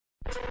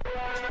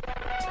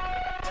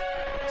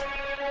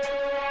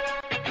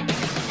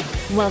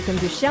Welcome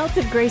to Shouts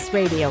of Grace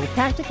Radio,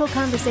 practical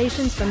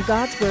conversations from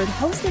God's Word,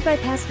 hosted by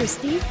Pastor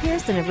Steve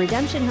Pearson of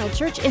Redemption Hill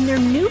Church in their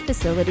new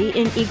facility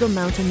in Eagle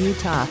Mountain,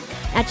 Utah.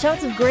 At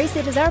Shouts of Grace,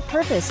 it is our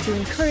purpose to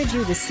encourage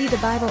you to see the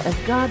Bible as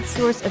God's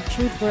source of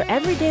truth for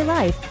everyday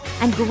life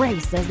and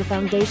grace as the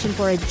foundation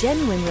for a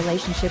genuine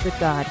relationship with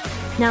God.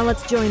 Now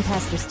let's join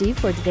Pastor Steve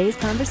for today's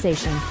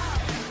conversation.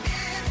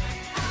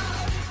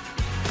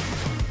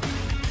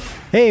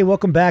 Hey,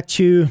 welcome back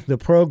to the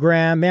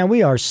program. Man,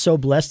 we are so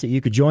blessed that you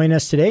could join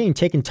us today and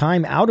taking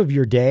time out of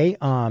your day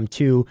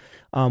to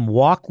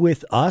walk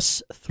with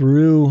us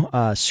through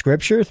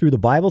Scripture, through the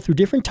Bible, through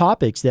different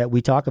topics that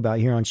we talk about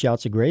here on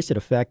Shouts of Grace that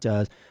affect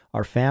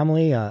our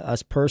family,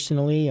 us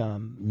personally,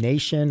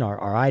 nation,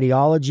 our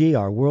ideology,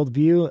 our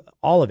worldview,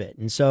 all of it.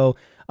 And so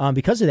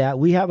because of that,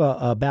 we have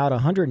about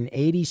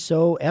 180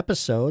 so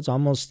episodes,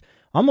 almost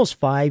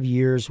 5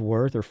 years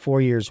worth or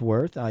 4 years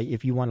worth.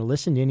 If you want to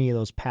listen to any of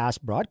those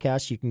past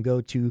broadcasts, you can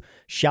go to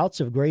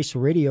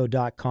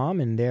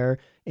shoutsofgraceradio.com and there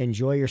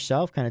enjoy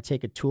yourself, kind of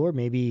take a tour.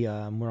 Maybe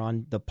we're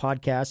on the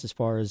podcast as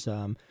far as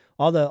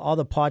all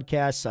the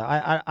podcasts.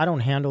 I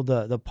don't handle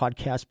the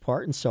podcast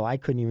part, and so I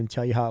couldn't even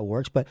tell you how it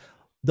works. But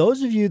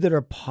those of you that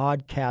are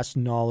podcast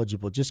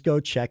knowledgeable, just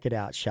go check it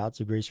out, Shouts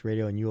of Grace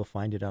Radio, and you will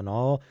find it on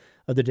all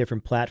of the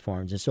different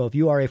platforms. And so if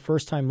you are a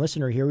first-time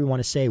listener here, we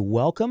want to say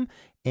welcome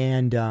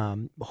and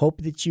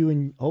hope that you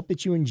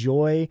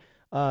enjoy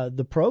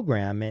the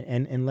program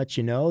and let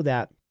you know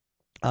that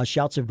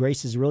Shouts of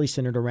Grace is really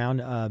centered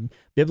around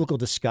biblical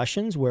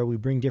discussions where we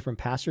bring different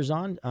pastors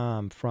on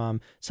from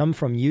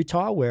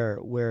Utah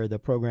where the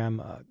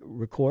program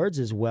records,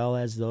 as well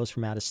as those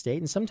from out of state,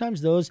 and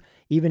sometimes those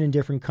even in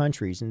different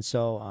countries. And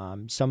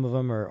so some of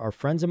them are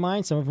friends of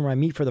mine, some of them I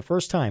meet for the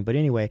first time. But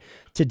anyway,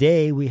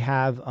 today we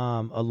have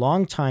a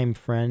longtime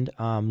friend,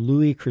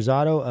 Louis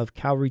Cruzado of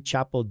Calvary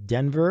Chapel,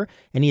 Denver,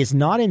 and he is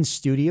not in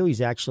studio.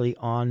 He's actually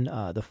on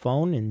the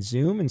phone and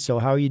Zoom. And so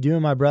how are you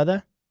doing, my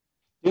brother?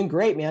 Doing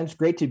great, man. It's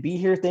great to be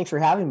here. Thanks for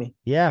having me.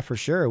 Yeah, for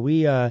sure.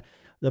 We the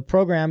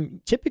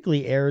program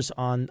typically airs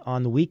on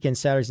the weekends,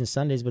 Saturdays and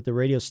Sundays, but the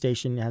radio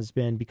station has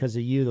been, because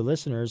of you, the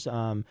listeners,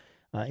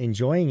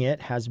 enjoying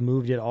it, has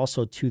moved it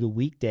also to the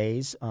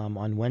weekdays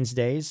on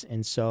Wednesdays,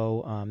 and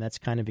so that's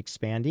kind of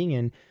expanding,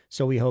 and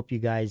so we hope you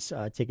guys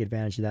take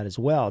advantage of that as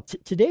well.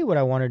 Today, what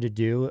I wanted to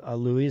do,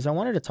 Louis, is I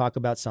wanted to talk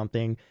about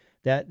something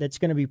that's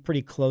going to be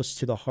pretty close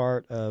to the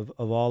heart of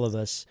all of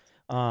us.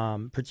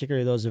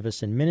 Particularly those of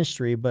us in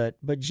ministry, but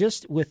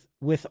just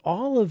with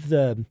all of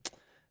the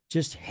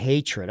just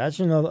hatred, I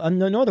don't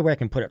know no other way I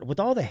can put it, with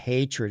all the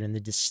hatred and the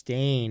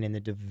disdain and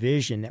the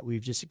division that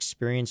we've just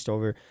experienced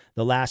over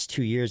the last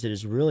 2 years, that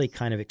has really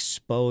kind of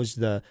exposed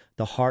the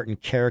heart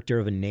and character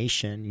of a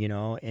nation,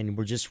 and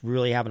we're just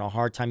really having a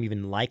hard time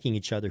even liking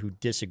each other who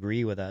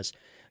disagree with us.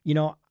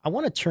 I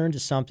want to turn to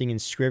something in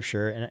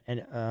Scripture,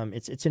 and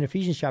it's in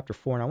Ephesians chapter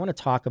 4, and I want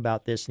to talk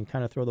about this and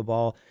kind of throw the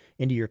ball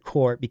into your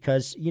court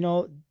because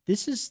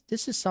this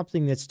is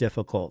something that's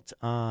difficult,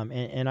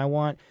 and I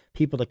want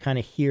people to kind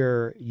of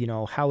hear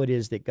how it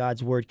is that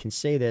God's Word can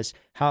say this,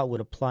 how it would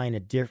apply in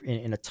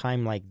a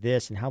time like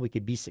this, and how we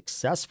could be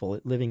successful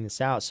at living this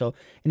out. So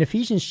in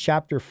Ephesians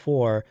chapter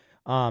 4,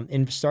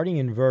 starting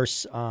in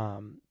verse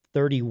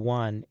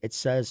 31, it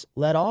says,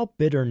 "Let all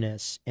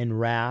bitterness and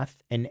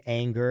wrath and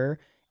anger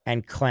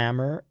and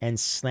clamor and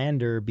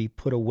slander be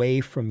put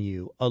away from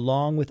you,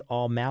 along with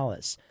all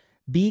malice.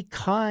 Be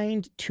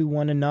kind to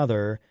one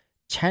another,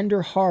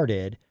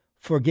 tender-hearted,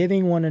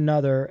 forgiving one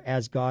another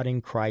as God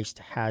in Christ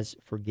has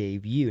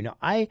forgave you." Now,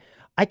 I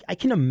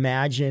can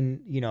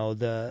imagine,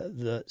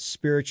 the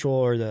spiritual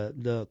or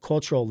the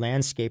cultural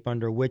landscape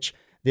under which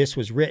this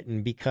was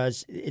written,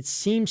 because it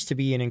seems to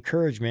be an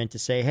encouragement to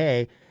say,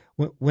 hey,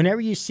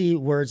 whenever you see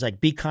words like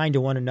be kind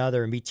to one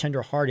another and be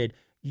tender-hearted,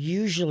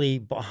 usually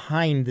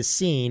behind the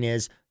scene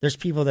is there's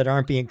people that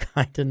aren't being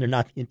kind and they're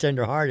not being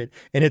tenderhearted,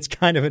 and it's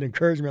kind of an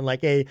encouragement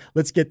like, hey,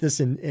 let's get this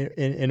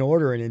in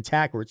order and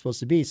intact where it's supposed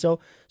to be.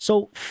 So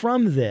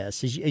from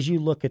this, as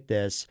you look at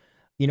this,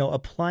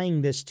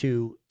 applying this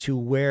to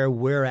where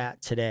we're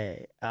at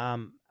today,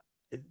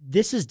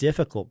 this is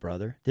difficult,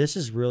 brother. This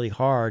is really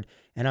hard,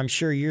 and I'm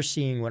sure you're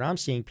seeing what I'm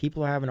seeing.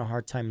 People are having a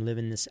hard time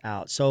living this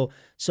out. So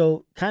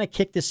kind of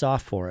kick this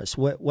off for us.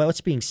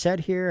 What's being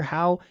said here?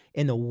 How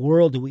in the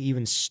world do we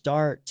even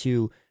start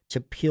to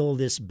peel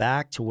this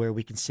back to where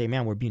we can say,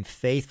 man, we're being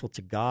faithful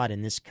to God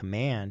in this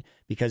command,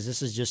 because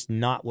this is just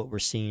not what we're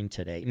seeing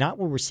today, not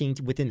what we're seeing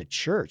within the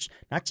church,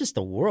 not just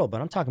the world, but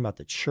I'm talking about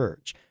the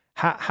church.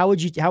 How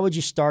would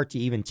you start to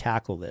even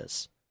tackle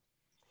this?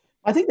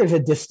 I think there's a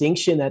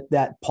distinction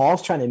that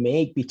Paul's trying to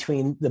make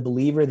between the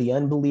believer, the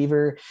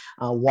unbeliever,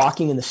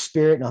 walking in the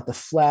Spirit, not the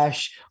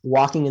flesh,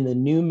 walking in the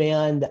new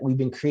man that we've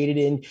been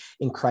created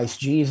in Christ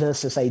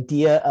Jesus. This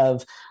idea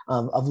of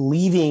of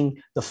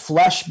leaving the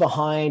flesh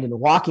behind and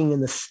walking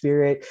in the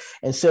Spirit.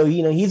 And so,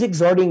 he's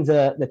exhorting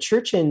the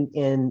church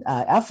in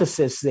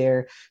Ephesus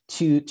there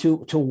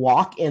to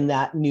walk in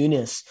that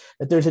newness,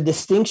 that there's a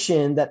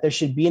distinction that there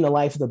should be in the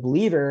life of the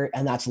believer,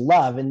 and that's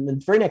love. And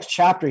the very next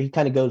chapter, he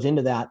kind of goes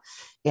into that.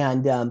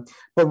 And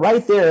but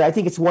right there, I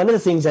think it's one of the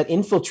things that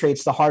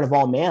infiltrates the heart of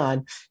all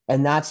man,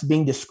 and that's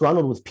being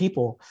disgruntled with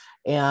people,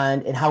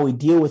 and how we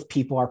deal with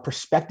people, our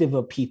perspective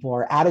of people,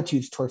 our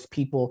attitudes towards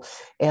people.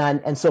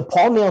 And so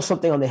Paul nails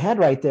something on the head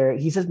right there.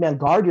 He says, man,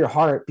 guard your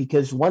heart,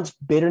 because once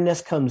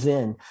bitterness comes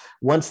in,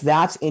 once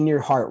that's in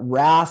your heart,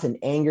 wrath and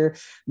anger,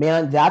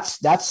 man,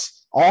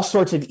 that's all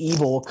sorts of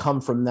evil will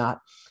come from that.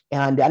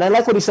 And I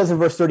like what he says in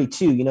verse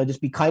 32, just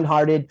be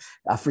kind-hearted,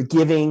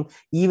 forgiving,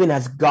 even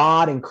as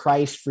God and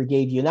Christ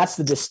forgave you. And that's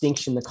the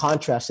distinction, the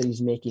contrast that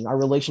he's making, our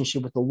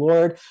relationship with the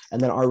Lord and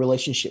then our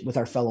relationship with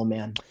our fellow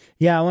man.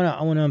 Yeah, I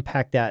want to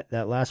unpack that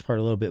last part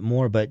a little bit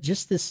more, but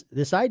just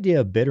this idea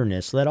of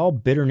bitterness, let all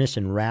bitterness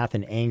and wrath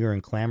and anger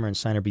and clamor and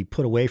slander be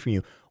put away from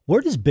you.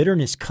 Where does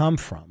bitterness come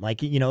from?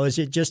 Like, is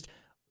it just,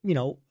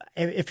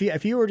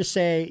 if you were to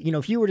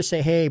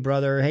say, hey,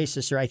 brother, hey,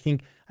 sister, I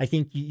think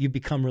you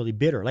become really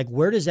bitter. Like,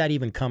 where does that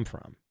even come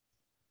from?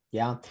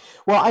 Yeah.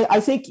 Well, I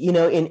think,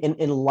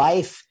 in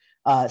life,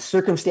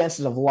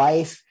 circumstances of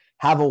life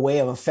have a way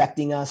of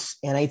affecting us.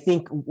 And I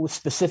think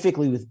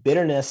specifically with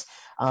bitterness,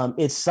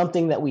 it's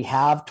something that we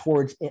have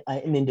towards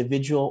an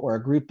individual or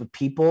a group of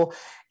people.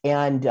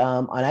 And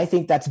I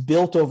think that's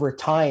built over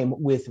time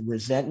with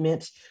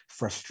resentment,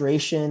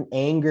 frustration,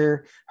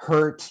 anger,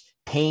 hurt,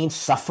 pain,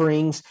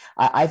 sufferings.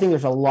 I think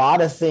there's a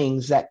lot of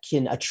things that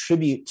can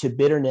attribute to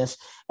bitterness,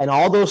 and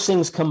all those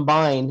things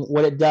combined,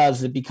 what it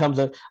does, it becomes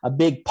a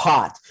big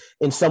pot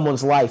in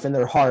someone's life, in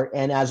their heart.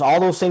 And as all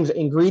those things,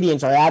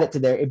 ingredients are added to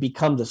there, it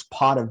becomes this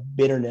pot of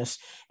bitterness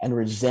and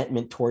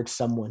resentment towards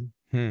someone.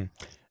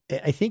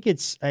 I think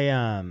it's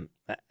I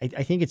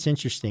think it's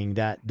interesting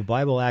that the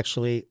Bible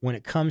actually, when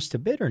it comes to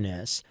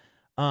bitterness,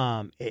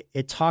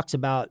 it talks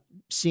about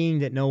seeing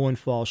that no one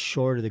falls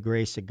short of the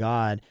grace of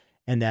God.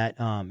 And that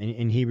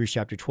in Hebrews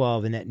chapter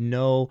 12, and that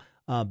no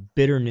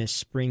bitterness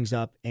springs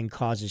up and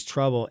causes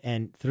trouble,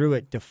 and through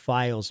it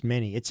defiles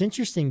many. It's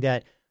interesting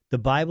that the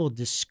Bible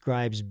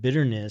describes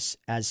bitterness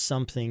as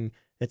something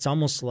that's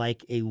almost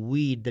like a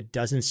weed that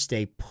doesn't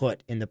stay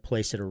put in the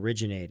place it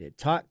originated.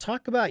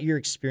 Talk about your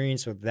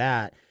experience with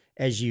that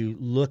as you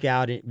look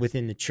out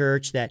within the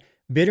church, that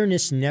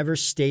bitterness never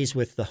stays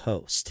with the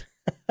host.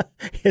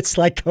 It's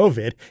like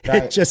COVID.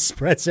 Right. It just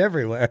spreads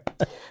everywhere.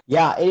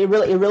 Yeah, it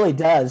really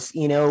does.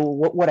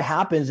 What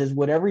happens is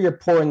whatever you're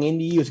pouring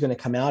into you is going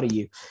to come out of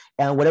you,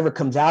 and whatever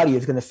comes out of you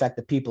is going to affect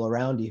the people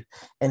around you.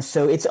 And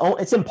so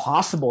it's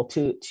impossible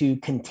to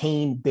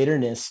contain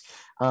bitterness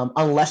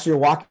unless you're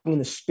walking in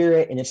the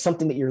Spirit, and it's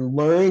something that you're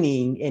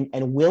learning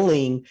and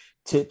willing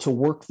to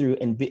work through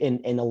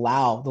and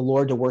allow the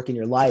Lord to work in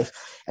your life.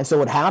 And so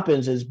what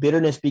happens is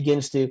bitterness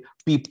begins to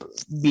be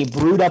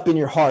brewed up in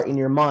your heart, in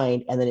your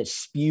mind, and then it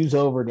spews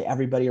over to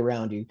everybody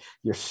around you,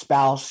 your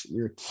spouse,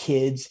 your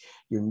kids,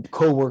 your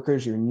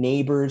coworkers, your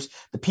neighbors,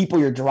 the people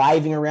you're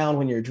driving around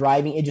when you're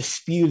driving. It just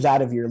spews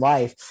out of your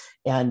life.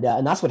 And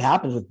that's what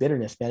happens with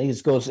bitterness, man.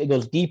 It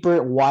goes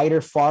deeper, wider,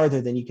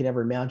 farther than you can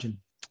ever imagine.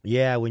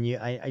 Yeah,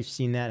 I've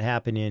seen that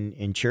happen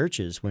in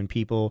churches when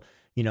people,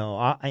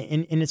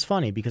 and it's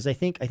funny because I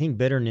think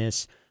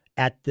bitterness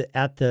at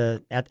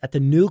the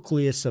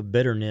nucleus of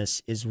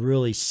bitterness is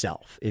really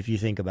self. If you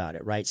think about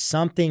it, right?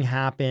 Something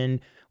happened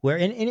where,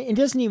 and it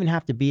doesn't even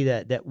have to be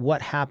that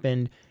what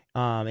happened,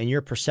 and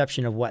your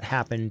perception of what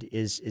happened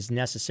is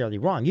necessarily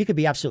wrong. You could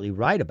be absolutely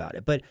right about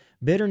it, but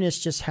bitterness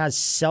just has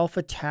self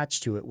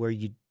attached to it, where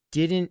you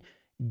didn't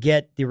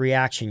get the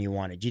reaction you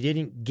wanted. You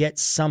didn't get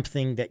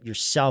something that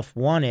yourself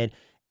wanted,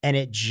 and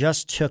it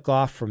just took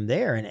off from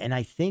there. And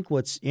I think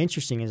what's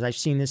interesting is I've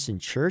seen this in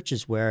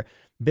churches where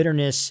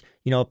bitterness,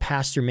 a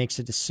pastor makes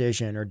a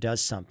decision or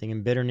does something,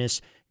 and bitterness,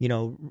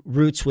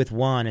 roots with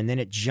one, and then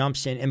it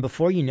jumps in. And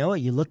before you know it,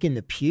 you look in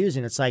the pews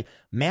and it's like,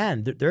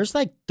 man, there's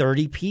like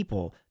 30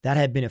 people that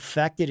have been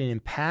affected and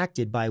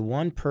impacted by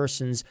one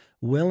person's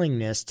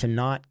willingness to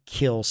not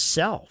kill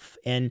self.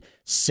 And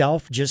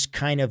self just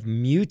kind of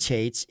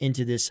mutates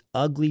into this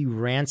ugly,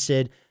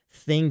 rancid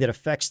thing that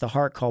affects the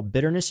heart called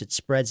bitterness. It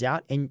spreads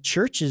out, and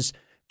churches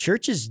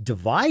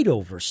divide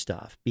over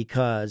stuff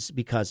because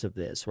of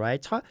this,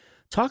 right?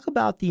 Talk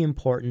about the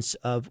importance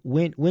of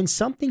when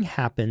something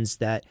happens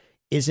that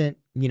isn't,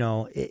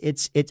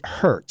 it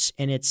hurts,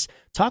 and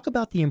talk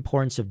about the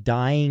importance of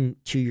dying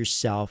to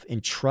yourself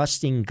and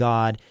trusting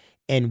God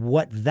and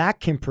what that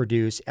can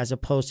produce, as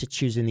opposed to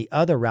choosing the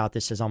other route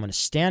that says, I'm going to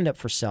stand up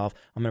for self,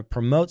 I'm going to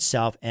promote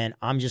self, and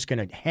I'm just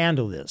going to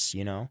handle this,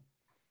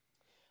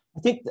 I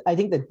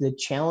think that the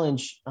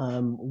challenge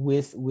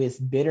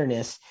with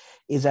bitterness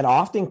is that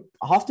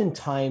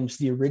oftentimes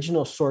the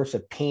original source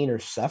of pain or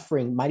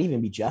suffering might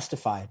even be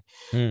justified.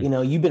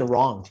 You've been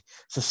wronged.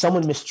 So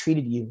someone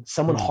mistreated you,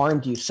 someone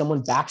harmed you,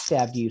 someone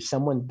backstabbed you,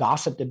 someone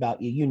gossiped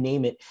about you, you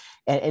name it.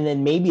 And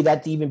then maybe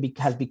that even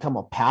has become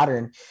a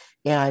pattern.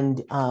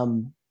 And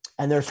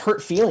and there's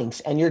hurt feelings,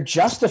 and you're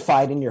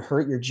justified in your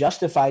hurt. You're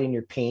justified in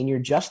your pain. You're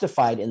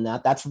justified in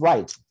that. That's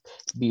right.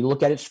 You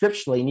look at it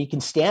scripturally and you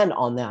can stand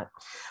on that.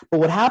 But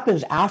what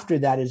happens after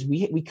that is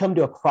we come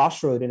to a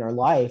crossroad in our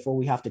life where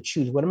we have to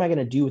choose, what am I going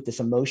to do with this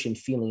emotion,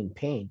 feeling, and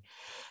pain?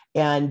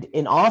 And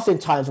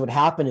oftentimes what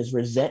happens is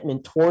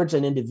resentment towards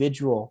an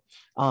individual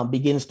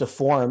begins to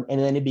form, and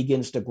then it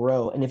begins to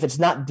grow. And if it's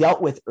not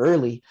dealt with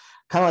early,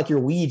 kind of like your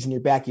weeds in your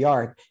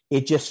backyard,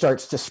 it just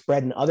starts to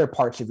spread in other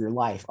parts of your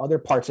life, other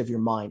parts of your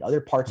mind, other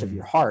parts of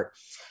your heart.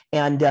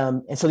 And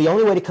so the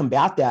only way to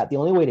combat that, the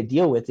only way to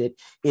deal with it,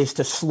 is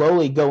to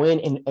slowly go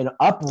in and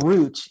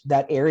uproot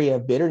that area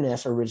of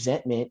bitterness or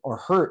resentment or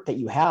hurt that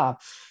you have.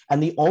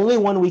 And the only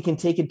one we can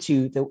take it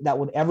to that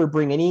would ever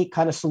bring any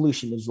kind of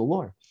solution is the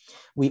Lord.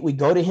 We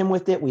go to him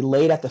with it. We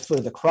lay it at the foot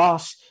of the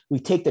cross. We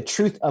take the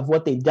truth of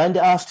what they've done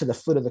to us to the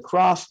foot of the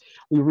cross.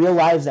 We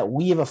realize that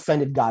we have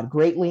offended God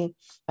greatly,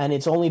 and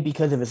it's only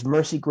because of his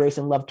mercy, grace,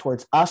 and love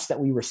towards us that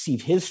we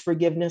receive his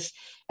forgiveness.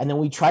 And then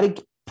we try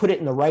to put it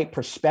in the right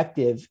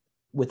perspective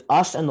with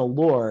us and the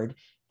Lord,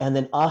 and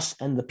then us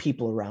and the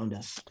people around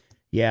us.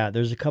 Yeah,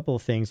 there's a couple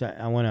of things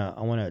I want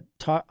to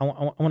talk. I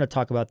want to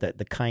talk about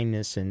the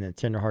kindness and the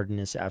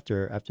tenderheartedness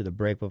after the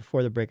break. But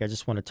before the break, I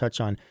just want to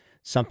touch on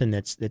something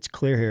that's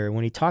clear here.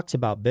 When he talks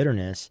about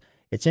bitterness,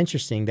 it's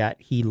interesting that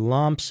he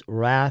lumps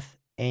wrath,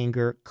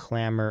 anger,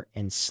 clamor,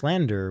 and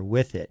slander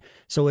with it.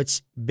 So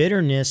it's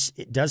bitterness.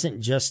 It doesn't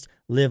just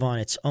live on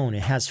its own.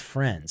 It has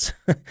friends,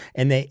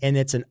 and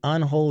it's an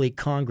unholy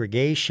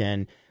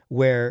congregation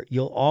where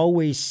you'll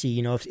always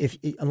see, if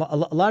a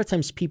lot of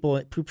times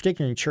people,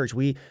 particularly in church,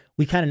 we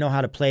kind of know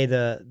how to play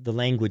the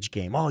language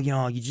game. Oh,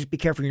 you just be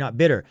careful you're not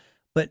bitter.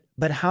 But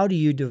how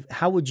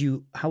would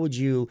you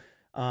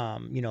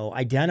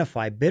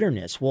identify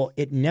bitterness? Well,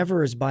 it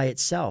never is by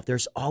itself.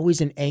 There's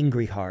always an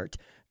angry heart.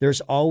 There's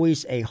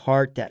always a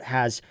heart that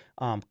has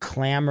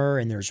clamor,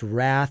 and there's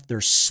wrath,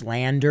 there's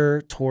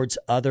slander towards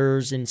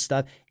others and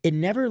stuff. It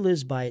never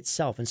lives by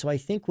itself. And so I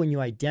think when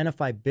you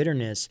identify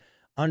bitterness,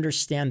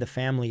 understand the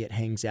family it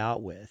hangs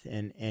out with,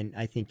 and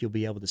I think you'll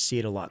be able to see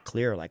it a lot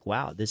clearer. Like,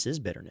 wow, this is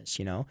bitterness.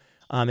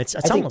 It's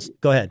almost.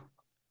 Go ahead.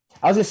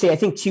 I was going to say, I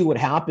think too, what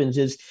happens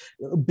is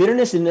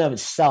bitterness in and of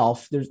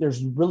itself.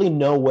 There's really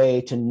no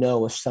way to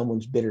know if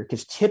someone's bitter,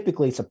 because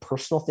typically it's a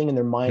personal thing in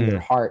their mind, their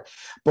heart.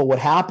 But what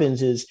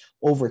happens is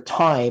over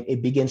time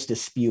it begins to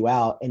spew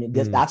out, and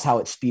that's how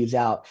it spews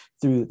out,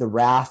 through the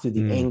wrath, through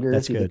the anger,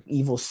 through the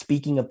evil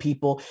speaking of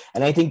people.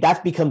 And I think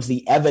that becomes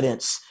the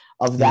evidence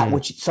of that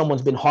which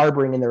someone's been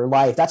harboring in their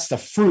life. That's the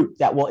fruit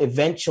that will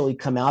eventually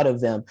come out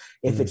of them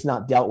if it's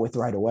not dealt with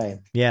right away.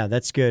 Yeah,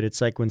 that's good.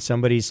 It's like when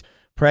somebody's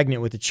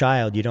pregnant with a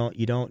child, you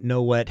don't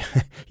know what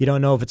you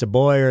don't know if it's a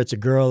boy or it's a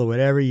girl or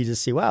whatever. You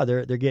just see, wow,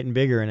 they're getting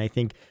bigger. And I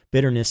think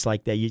bitterness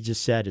like that you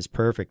just said is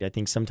perfect. I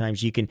think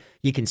sometimes you can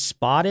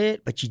spot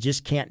it, but you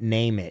just can't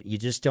name it. You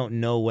just don't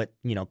know what,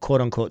 quote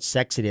unquote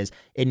sex it is.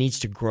 It needs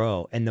to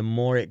grow. And the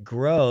more it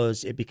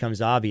grows, it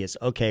becomes obvious.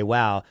 Okay,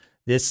 wow,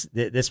 this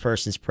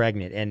person's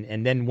pregnant.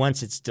 And then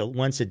once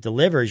it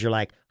delivers, you're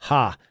like,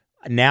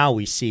 now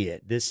we see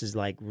it. This is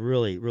like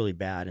really, really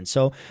bad. And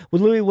so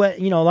with Louis,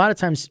 a lot of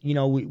times,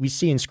 we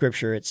see in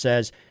scripture, it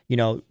says,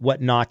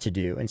 what not to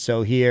do. And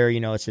so here,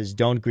 it says,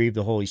 don't grieve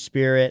the Holy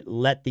Spirit,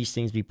 let these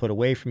things be put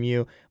away from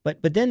you.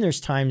 But then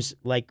there's times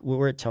like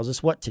where it tells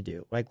us what to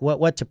do, like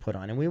what to put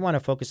on. And we want to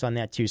focus on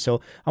that too.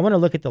 So I want to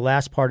look at the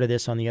last part of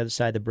this on the other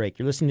side of the break.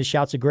 You're listening to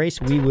Shouts of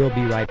Grace. We will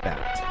be right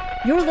back.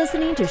 You're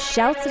listening to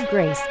Shouts of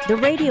Grace, the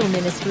radio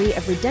ministry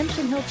of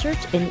Redemption Hill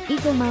Church in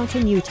Eagle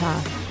Mountain,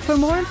 Utah. For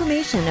more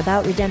information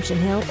about Redemption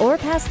Hill or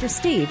Pastor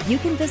Steve, you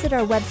can visit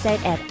our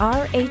website at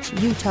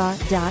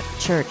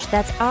rhutah.church.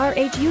 That's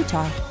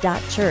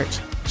rhutah.church.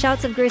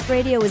 Shouts of Grace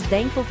Radio is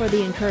thankful for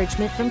the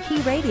encouragement from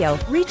Key Radio,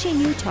 reaching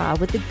Utah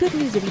with the good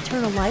news of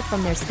eternal life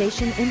from their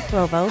station in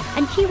Provo.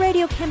 And Key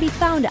Radio can be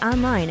found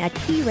online at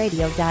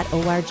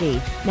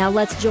keyradio.org. Now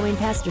let's join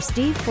Pastor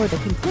Steve for the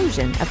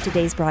conclusion of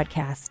today's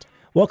broadcast.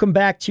 Welcome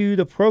back to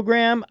the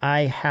program.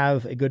 I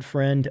have a good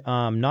friend,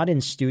 not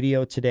in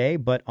studio today,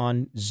 but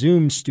on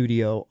Zoom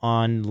studio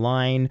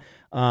online,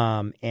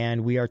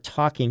 and we are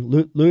talking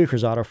Louis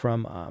Cruzado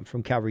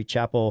from Calvary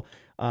Chapel,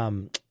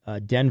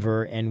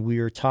 Denver, and we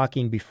were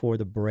talking before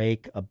the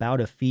break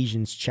about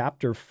Ephesians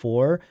chapter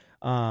 4,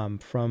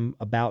 from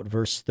about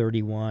verse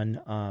 31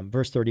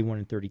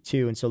 and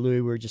 32. And so, Louis,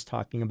 we were just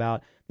talking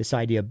about this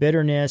idea of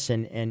bitterness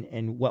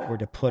and what we're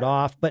to put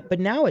off, but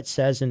now it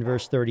says in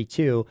verse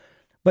 32.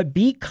 But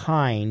be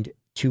kind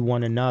to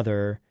one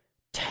another,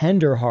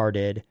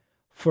 tender-hearted,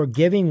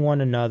 forgiving one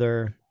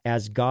another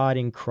as God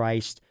in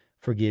Christ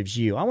forgives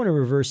you. I want to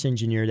reverse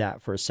engineer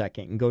that for a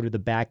second and go to the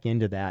back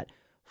end of that.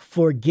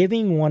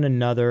 Forgiving one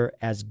another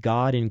as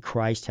God in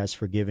Christ has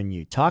forgiven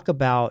you. Talk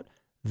about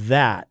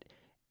that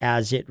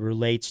as it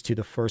relates to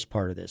the first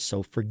part of this.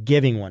 So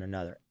forgiving one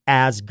another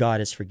as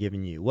God has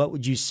forgiven you. What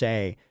would you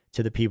say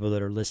to the people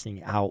that are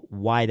listening out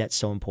why that's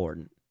so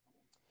important?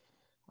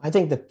 I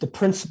think that the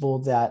principle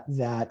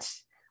that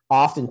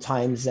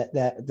oftentimes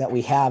that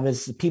we have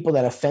is the people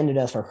that offended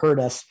us or hurt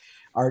us,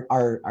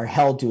 are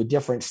held to a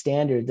different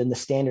standard than the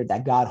standard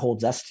that God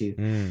holds us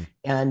to.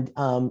 And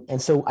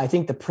so I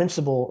think the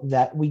principle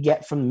that we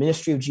get from the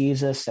ministry of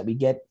Jesus, that we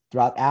get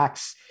throughout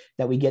Acts,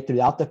 that we get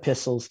throughout the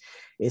epistles,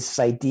 is this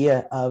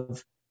idea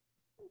of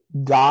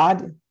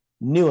God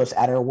knew us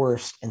at our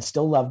worst and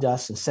still loved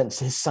us and sent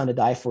his son to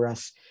die for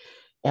us.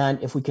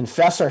 And if we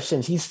confess our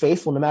sins, he's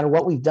faithful no matter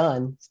what we've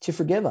done to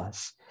forgive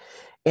us.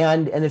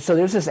 And so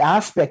there's this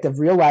aspect of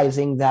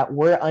realizing that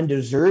we're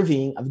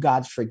undeserving of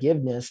God's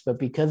forgiveness, but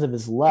because of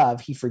his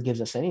love, he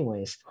forgives us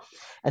anyways.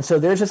 And so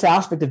there's this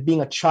aspect of being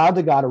a child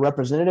of God, a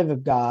representative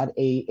of God,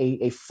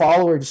 a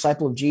follower,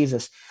 disciple of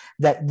Jesus,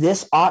 that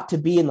this ought to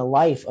be in the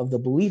life of the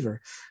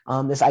believer,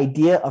 this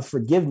idea of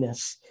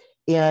forgiveness.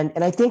 And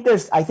I think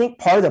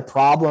part of the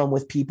problem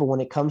with people when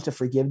it comes to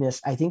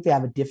forgiveness, I think they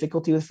have a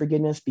difficulty with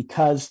forgiveness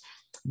because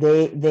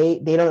they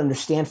don't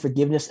understand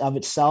forgiveness of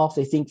itself.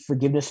 They think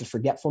forgiveness is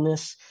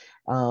forgetfulness.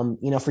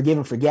 Forgive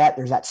and forget.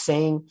 There's that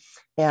saying,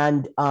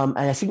 and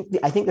I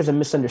think there's a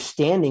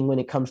misunderstanding when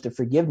it comes to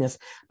forgiveness.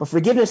 But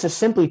forgiveness is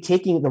simply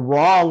taking the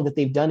wrong that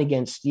they've done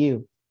against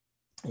you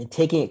and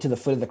taking it to the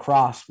foot of the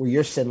cross where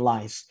your sin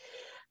lies,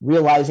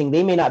 realizing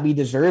they may not be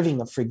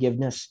deserving of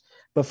forgiveness,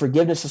 but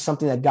forgiveness is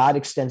something that God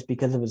extends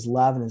because of his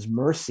love and his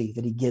mercy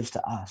that he gives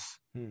to us.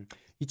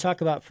 You talk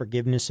about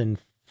forgiveness and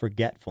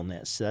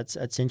forgetfulness.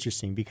 That's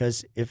interesting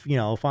because if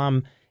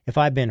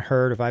I've been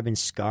hurt, if I've been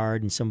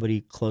scarred and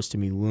somebody close to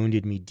me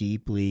wounded me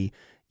deeply,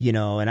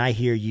 and I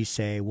hear you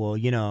say, well,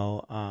 you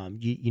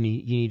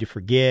need to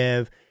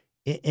forgive.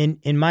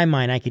 In my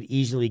mind, I could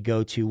easily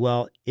go to,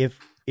 well, if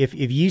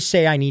you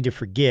say I need to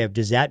forgive,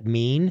 does that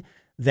mean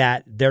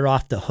that they're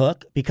off the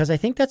hook? Because I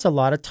think that's a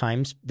lot of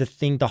times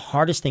the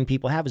hardest thing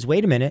people have is,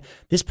 wait a minute,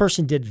 this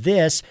person did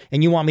this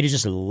and you want me to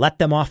just let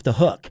them off the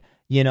hook.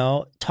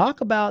 Talk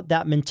about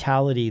that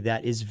mentality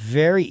that is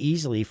very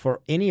easily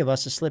for any of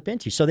us to slip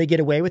into. So they get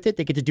away with it.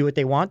 They get to do what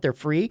they want. They're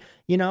free.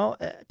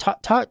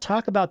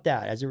 Talk about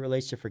that as it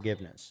relates to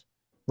forgiveness.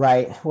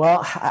 Right.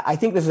 Well, I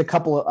think there's a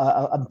couple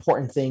of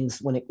important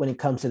things when it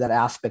comes to that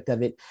aspect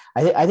of it.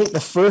 I think the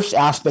first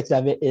aspect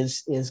of it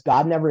is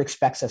God never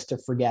expects us to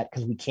forget,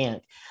 because we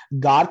can't.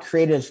 God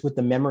created us with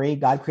the memory.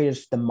 God created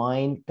us with the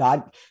mind.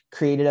 God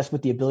created us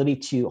with the ability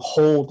to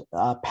hold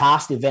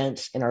past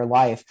events in our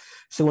life.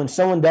 So when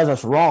someone does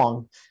us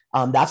wrong,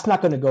 that's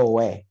not going to go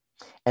away.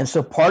 And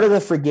so part of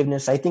the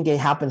forgiveness, I think it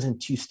happens in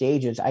two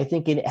stages. I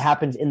think it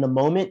happens in the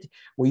moment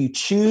where you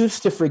choose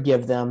to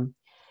forgive them.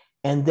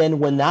 And then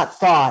when that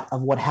thought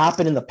of what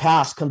happened in the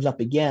past comes up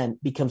again,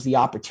 becomes the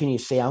opportunity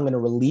to say, I'm going to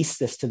release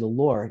this to the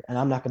Lord and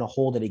I'm not going to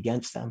hold it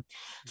against them.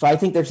 So I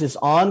think there's this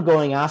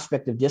ongoing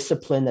aspect of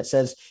discipline that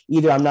says,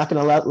 either I'm not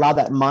going to allow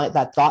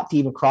that thought to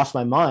even cross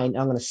my mind, and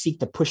I'm going to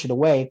seek to push it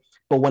away.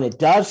 But when it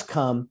does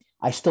come,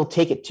 I still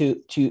take it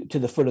to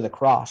the foot of the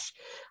cross.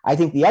 I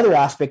think the other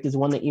aspect is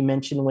one that you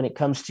mentioned when it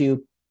comes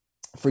to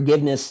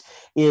forgiveness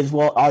is,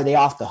 well, are they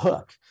off the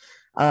hook?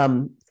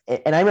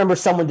 And I remember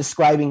someone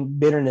describing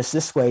bitterness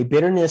this way: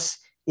 bitterness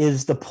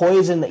is the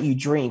poison that you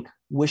drink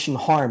wishing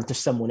harm to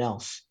someone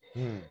else.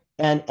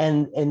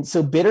 And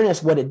so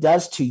bitterness, what it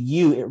does to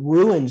you, it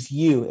ruins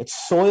you. It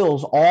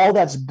soils all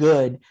that's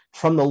good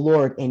from the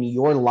Lord in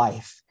your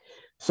life.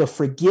 So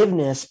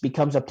forgiveness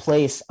becomes a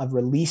place of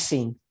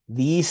releasing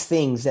these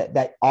things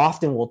that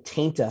often will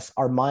taint us,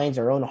 our minds,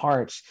 our own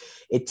hearts.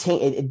 It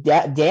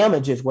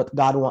damages what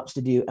God wants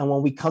to do. And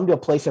when we come to a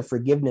place of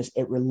forgiveness,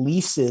 it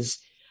releases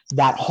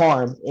that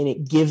harm and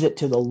it gives it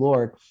to the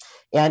Lord.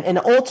 And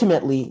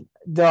ultimately,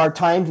 there are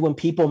times when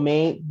people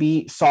may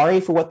be sorry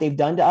for what they've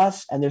done to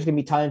us, and there's going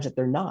to be times that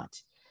they're not.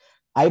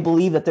 I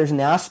believe that there's an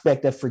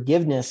aspect of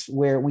forgiveness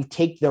where we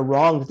take the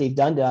wrong that they've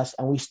done to us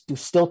and we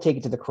still take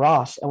it to the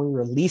cross and we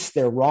release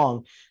their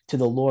wrong to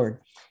the Lord.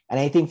 And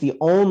I think the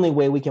only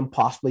way we can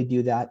possibly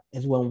do that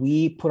is when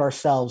we put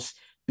ourselves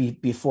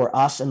before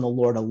us and the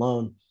Lord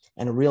alone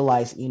and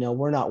realize,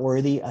 we're not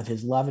worthy of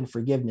his love and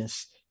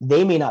forgiveness.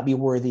 They may not be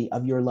worthy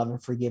of your love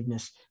and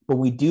forgiveness, but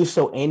we do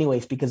so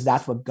anyways, because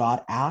that's what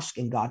God asks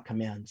and God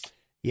commands.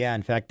 Yeah,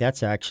 in fact,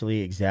 that's actually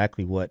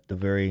exactly what the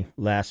very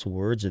last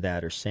words of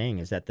that are saying,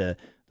 is that the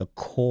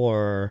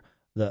core,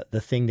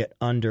 the thing that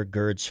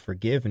undergirds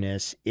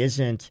forgiveness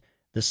isn't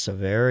the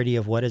severity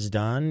of what is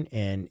done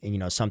and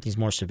something's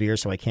more severe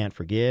so I can't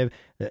forgive.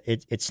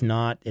 It's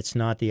not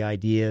the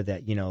idea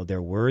that,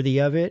 they're worthy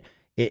of it.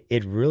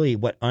 It really,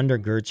 what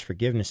undergirds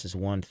forgiveness is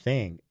one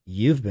thing: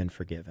 you've been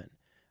forgiven.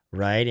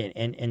 Right.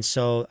 And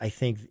so I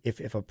think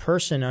if a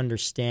person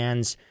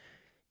understands,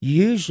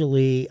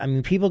 usually,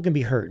 people can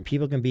be hurt and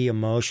people can be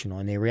emotional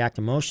and they react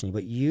emotionally,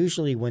 but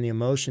usually when the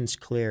emotion's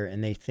clear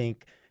and they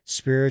think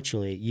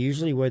spiritually,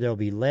 usually where they'll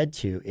be led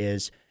to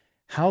is,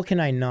 how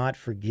can I not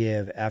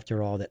forgive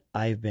after all that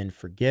I've been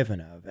forgiven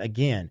of?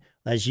 Again,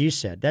 as you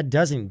said, that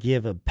doesn't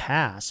give a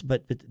pass,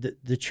 but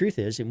the truth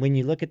is, and when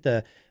you look at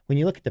the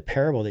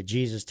parable that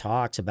Jesus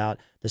talks about,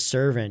 the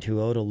servant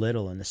who owed a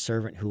little and the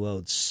servant who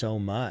owed so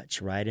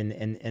much, right?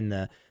 And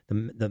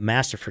the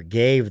master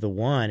forgave the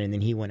one, and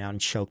then he went out and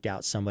choked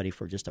out somebody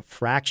for just a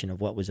fraction of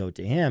what was owed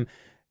to him.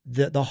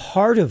 the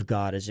heart of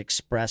God is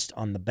expressed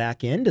on the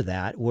back end of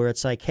that, where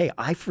it's like, hey,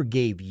 I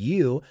forgave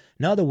you.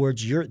 In other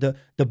words,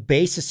 the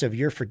basis of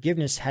your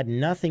forgiveness had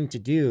nothing to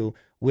do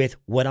with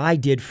what I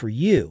did for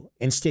you.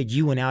 Instead,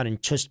 you went out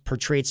and just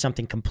portrayed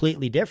something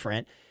completely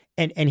different,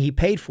 and he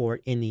paid for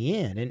it in the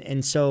end.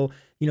 And so,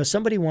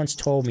 somebody once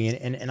told me,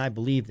 and I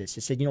believe this,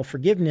 it said,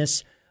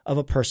 forgiveness of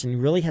a person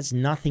really has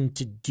nothing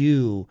to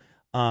do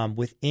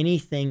with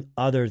anything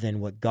other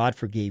than what God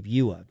forgave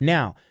you of.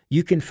 Now,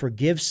 you can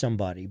forgive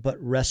somebody, but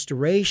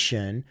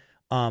restoration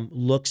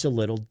looks a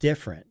little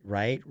different,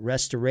 right?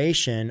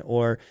 Restoration,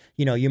 or,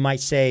 you might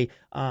say,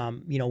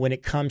 when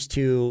it comes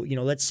to,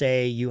 let's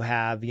say you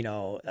have,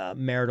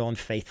 marital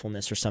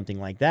unfaithfulness or something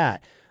like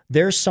that.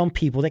 There's some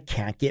people that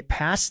can't get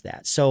past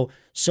that. So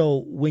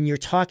when you're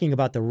talking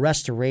about the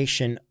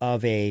restoration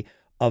of a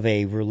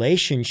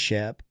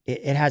relationship,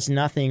 it has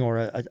nothing,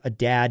 or a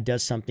dad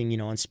does something,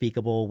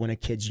 unspeakable when a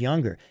kid's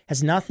younger. It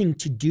has nothing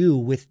to do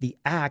with the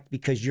act,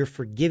 because you're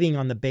forgiving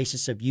on the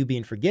basis of you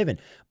being forgiven.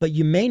 But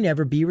you may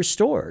never be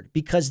restored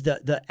because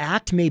the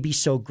act may be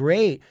so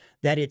great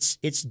that it's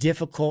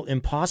difficult,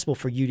 impossible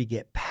for you to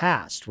get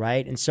past,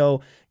 right? And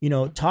so,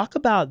 talk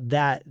about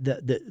that,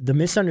 the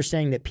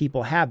misunderstanding that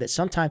people have, that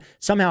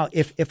somehow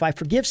if I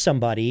forgive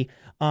somebody,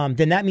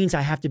 then that means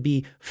I have to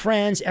be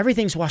friends,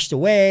 everything's washed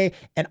away,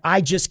 and I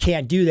just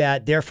can't do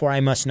that, therefore I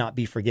must not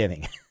be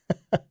forgiving.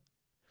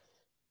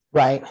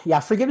 Right.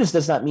 Yeah. Forgiveness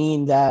does not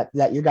mean that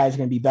your guys are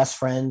going to be best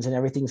friends and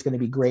everything's going to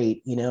be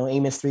great.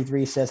 Amos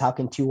 3:3 says, how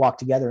can two walk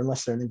together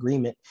unless they're in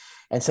agreement?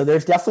 And so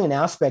there's definitely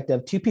an aspect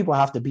of two people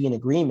have to be in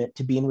agreement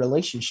to be in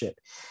relationship.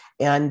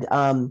 And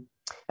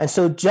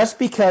so just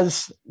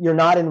because you're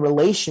not in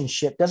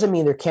relationship doesn't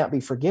mean there can't be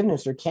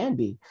forgiveness. There can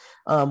be.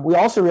 We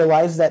also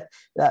realize that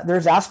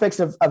there's aspects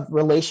of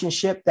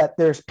relationship that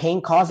there's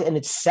pain caused and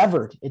it's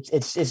severed.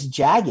 It's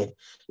jagged.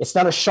 It's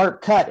not a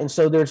sharp cut. And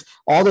so there's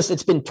all this,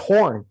 it's been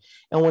torn.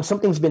 And when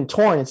something's been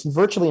torn, it's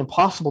virtually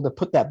impossible to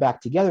put that back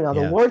together. Now,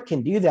 the Lord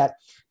can do that,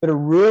 but it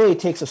really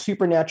takes a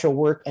supernatural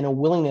work and a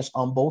willingness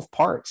on both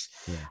parts.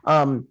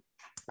 Yeah.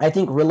 I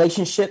think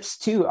relationships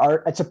too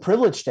it's a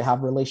privilege to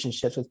have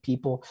relationships with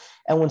people.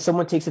 And when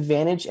someone takes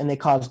advantage and they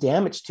cause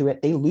damage to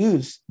it, they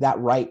lose that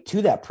right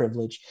to that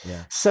privilege.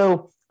 Yeah.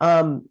 So,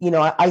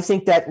 I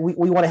think that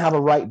we want to have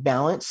a right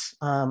balance.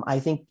 I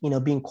think,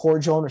 being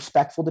cordial and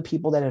respectful to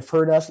people that have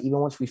hurt us, even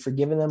once we've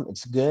forgiven them,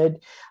 it's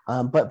good.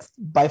 But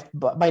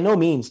by no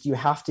means do you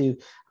have to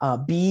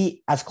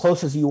be as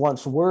close as you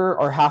once were,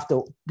 or have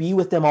to be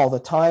with them all the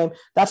time.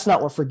 That's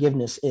not what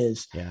forgiveness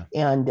is. Yeah.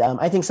 And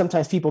I think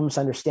sometimes people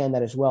misunderstand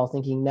that as well,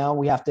 thinking now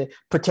we have to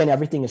pretend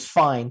everything is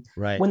fine,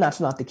 right, when that's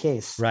not the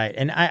case. Right.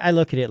 And I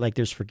look at it like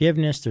there's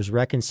forgiveness, there's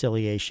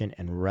reconciliation,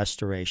 and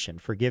restoration.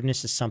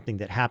 Forgiveness is something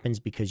that happens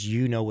because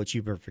you know what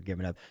you've been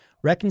forgiven of.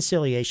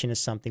 Reconciliation is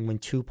something when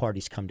two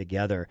parties come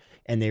together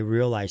and they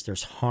realize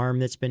there's harm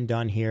that's been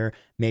done here.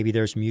 Maybe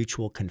there's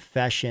mutual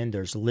confession,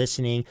 there's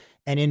listening.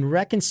 And in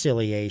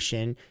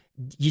reconciliation,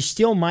 you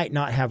still might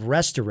not have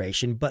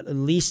restoration, but at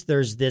least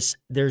there's this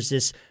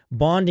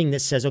bonding that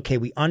says, okay,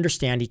 we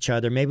understand each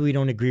other. Maybe we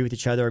don't agree with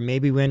each other, or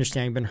maybe we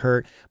understand we've been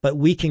hurt, but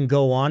we can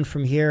go on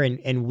from here,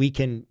 and we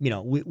can,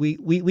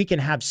 we can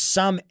have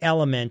some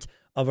element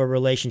of a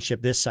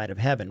relationship this side of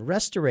heaven.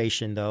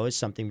 Restoration, though, is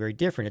something very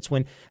different. It's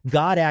when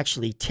God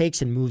actually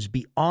takes and moves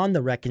beyond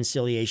the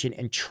reconciliation,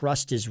 and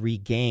trust is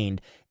regained,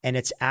 and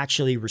it's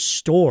actually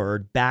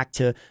restored back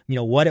to,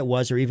 what it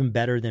was, or even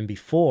better than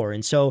before.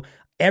 And so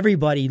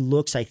everybody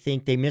looks, I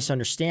think they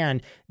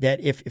misunderstand that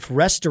if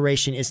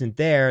restoration isn't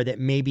there, that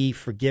maybe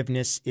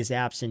forgiveness is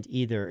absent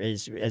either,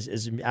 is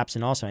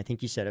absent also. And I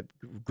think you said it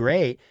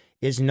great,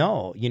 is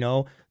no.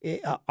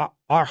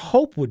 Our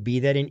hope would be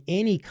that in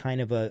any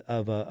kind of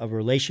a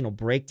relational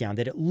breakdown,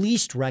 that at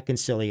least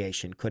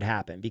reconciliation could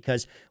happen,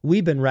 because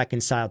we've been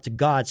reconciled to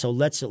God. So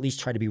let's at least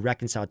try to be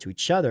reconciled to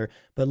each other.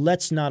 But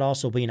let's not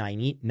also be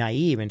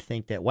naive and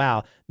think that,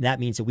 wow, that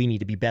means that we need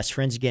to be best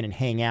friends again and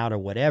hang out or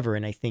whatever.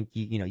 And I think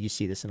you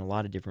see this in a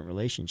lot of different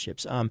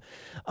relationships.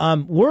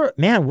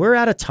 We're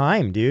out of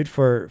time, dude,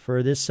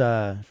 for this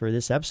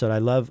episode. I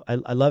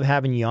love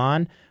having you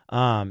on.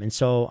 And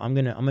so I'm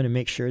gonna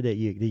make sure that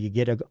you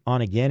get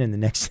on again in the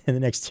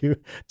next 2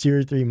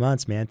 or 3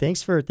 months, man.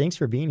 Thanks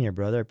for being here,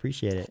 brother. I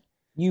appreciate it.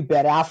 You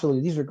bet.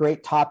 Absolutely. These are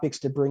great topics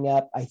to bring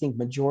up. I think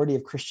majority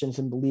of Christians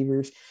and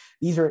believers,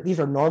 these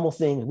are normal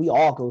things we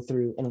all go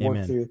through and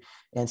work through.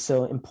 And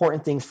so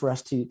important things for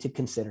us to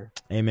consider.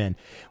 Amen.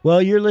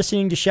 Well, you're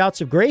listening to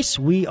Shouts of Grace.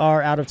 We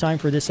are out of time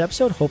for this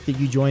episode. Hope that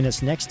you join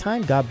us next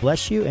time. God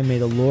bless you, and may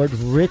the Lord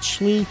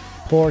richly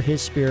pour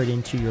His Spirit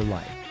into your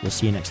life. We'll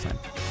see you next time.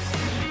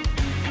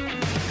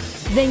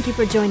 Thank you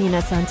for joining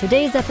us on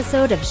today's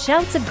episode of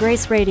Shouts of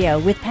Grace Radio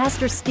with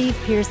Pastor Steve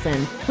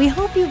Pearson. We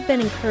hope you've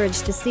been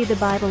encouraged to see the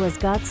Bible as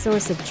God's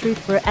source of truth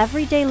for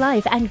everyday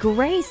life, and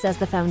grace as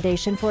the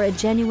foundation for a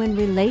genuine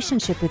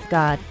relationship with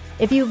God.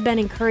 If you've been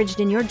encouraged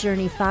in your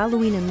journey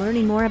following and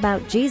learning more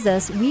about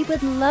Jesus, we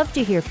would love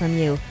to hear from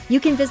you.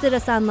 You can visit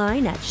us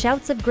online at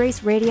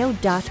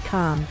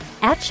shoutsofgraceradio.com.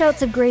 At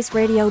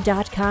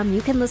shoutsofgraceradio.com,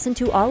 you can listen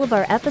to all of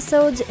our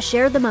episodes,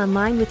 share them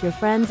online with your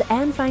friends,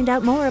 and find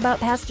out more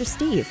about Pastor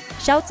Steve.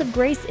 Shouts of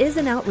Grace is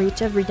an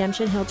outreach of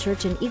Redemption Hill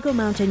Church in Eagle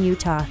Mountain,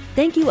 Utah.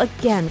 Thank you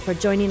again for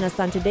joining us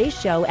on today's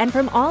show, and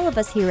from all of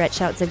us here at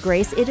Shouts of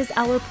Grace, it is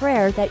our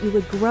prayer that you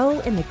would grow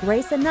in the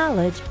grace and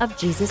knowledge of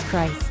Jesus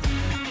Christ.